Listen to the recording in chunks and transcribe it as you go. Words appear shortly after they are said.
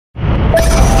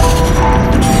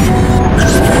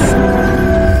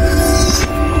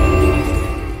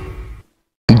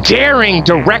daring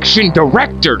direction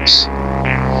directors.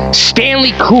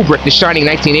 Stanley Kubrick, The Shining,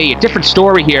 1980. A different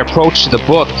story here, approach to the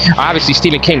book. Obviously,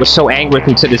 Stephen King was so angry with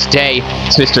him to this day.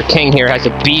 Mr. King here has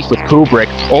a beef with Kubrick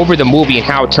over the movie and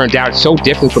how it turned out. It's so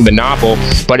different from the novel,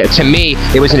 but to me,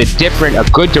 it was in a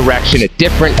good direction, a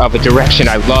direction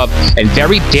I love, and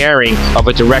very daring of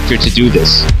a director to do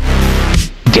this.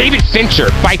 David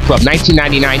Fincher, Fight Club,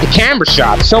 1999. The camera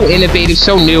shot, so innovative,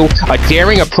 so new, a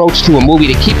daring approach to a movie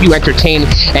to keep you entertained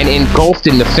and engulfed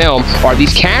in the film are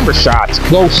these camera shots,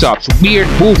 close-ups, weird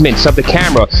movements of the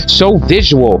camera, so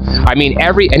visual. I mean,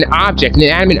 an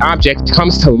inanimate object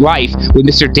comes to life with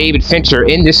Mr. David Fincher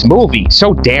in this movie.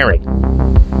 So daring.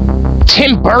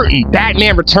 Tim Burton,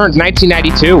 Batman Returns,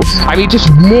 1992. I mean,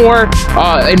 just more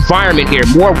environment here,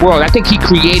 more world. I think he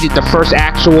created the first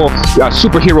actual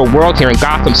superhero world here in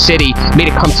Gotham City, made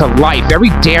it come to life. Very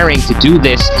daring to do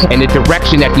this, and the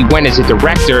direction that he went as a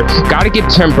director. Got to give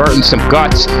Tim Burton some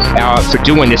guts for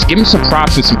doing this. Give him some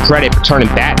props and some credit for turning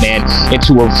Batman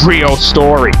into a real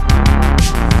story.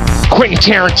 Quentin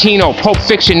Tarantino, Pulp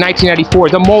Fiction, 1994.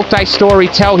 The multi-story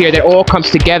tell here that all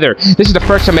comes together. This is the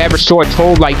first time I ever saw it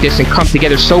told like this and come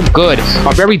together so good.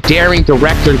 A very daring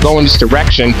director to go in this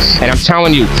direction. And I'm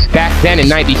telling you, back then in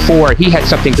 94, he had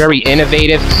something very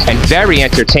innovative and very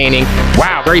entertaining.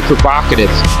 Wow, very provocative.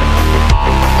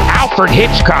 Alfred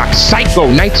Hitchcock, Psycho,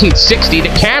 1960. The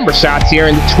camera shots here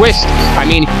and the twist. I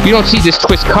mean, you don't see this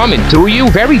twist coming, do you?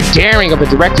 Very daring of a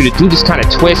director to do this kind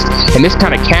of twist and this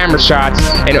kind of camera shots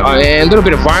and a little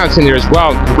bit of violence in there as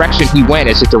well. The direction he went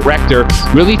as a director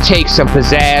really takes some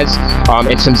pizzazz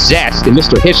and some zest, and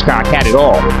Mr. Hitchcock had it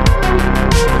all.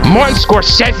 Martin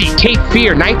Scorsese, Cape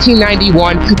Fear,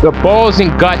 1991. The balls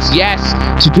and guts, yes,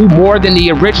 to do more than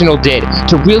the original did,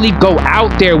 to really go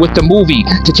out there with the movie,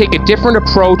 to take a different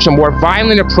approach, a more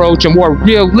violent approach, a more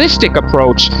realistic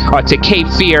approach to Cape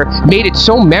Fear, made it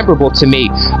so memorable to me.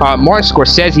 Martin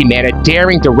Scorsese, man, a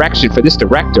daring direction for this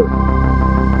director.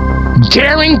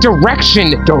 Daring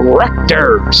direction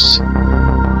directors.